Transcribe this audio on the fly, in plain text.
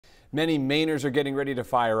Many Mainers are getting ready to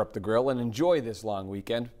fire up the grill and enjoy this long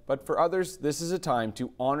weekend, but for others, this is a time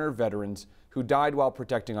to honor veterans who died while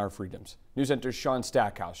protecting our freedoms. News Center's Sean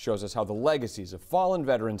Stackhouse shows us how the legacies of fallen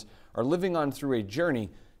veterans are living on through a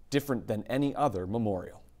journey different than any other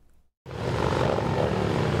memorial.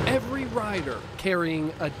 Every rider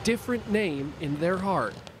carrying a different name in their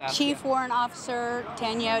heart. Chief Warrant Officer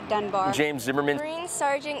Tanya Dunbar. James Zimmerman. Marine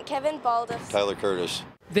Sergeant Kevin Baldus. Tyler Curtis.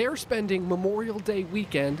 They're spending Memorial Day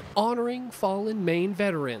weekend honoring fallen Maine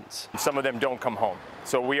veterans. Some of them don't come home,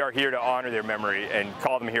 so we are here to honor their memory and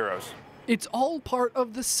call them heroes. It's all part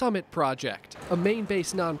of the Summit Project, a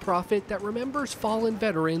Maine-based nonprofit that remembers fallen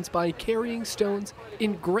veterans by carrying stones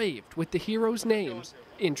engraved with the heroes' names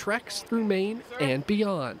in treks through Maine and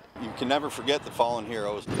beyond. You can never forget the fallen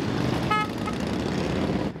heroes.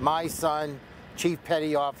 My son, Chief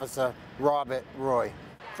Petty Officer Robert Roy.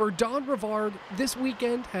 For Don Rivard, this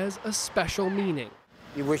weekend has a special meaning.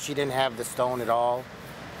 You wish you didn't have the stone at all,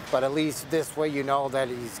 but at least this way you know that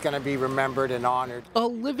he's going to be remembered and honored. A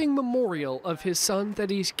living memorial of his son that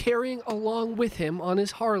he's carrying along with him on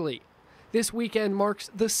his Harley. This weekend marks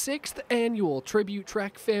the 6th annual Tribute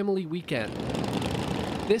Trek Family Weekend.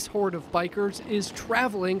 This horde of bikers is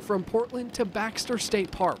traveling from Portland to Baxter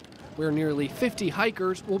State Park, where nearly 50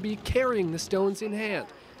 hikers will be carrying the stones in hand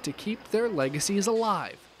to keep their legacies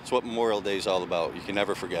alive. It's what Memorial Day is all about. You can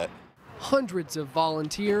never forget. Hundreds of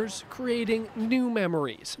volunteers creating new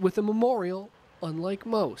memories with a memorial unlike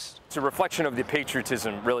most. It's a reflection of the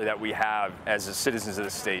patriotism, really, that we have as the citizens of the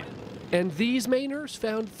state. And these Mainers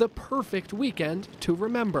found the perfect weekend to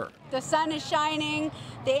remember. The sun is shining,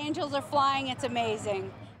 the angels are flying, it's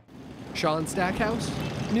amazing. Sean Stackhouse,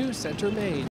 News Center, Maine.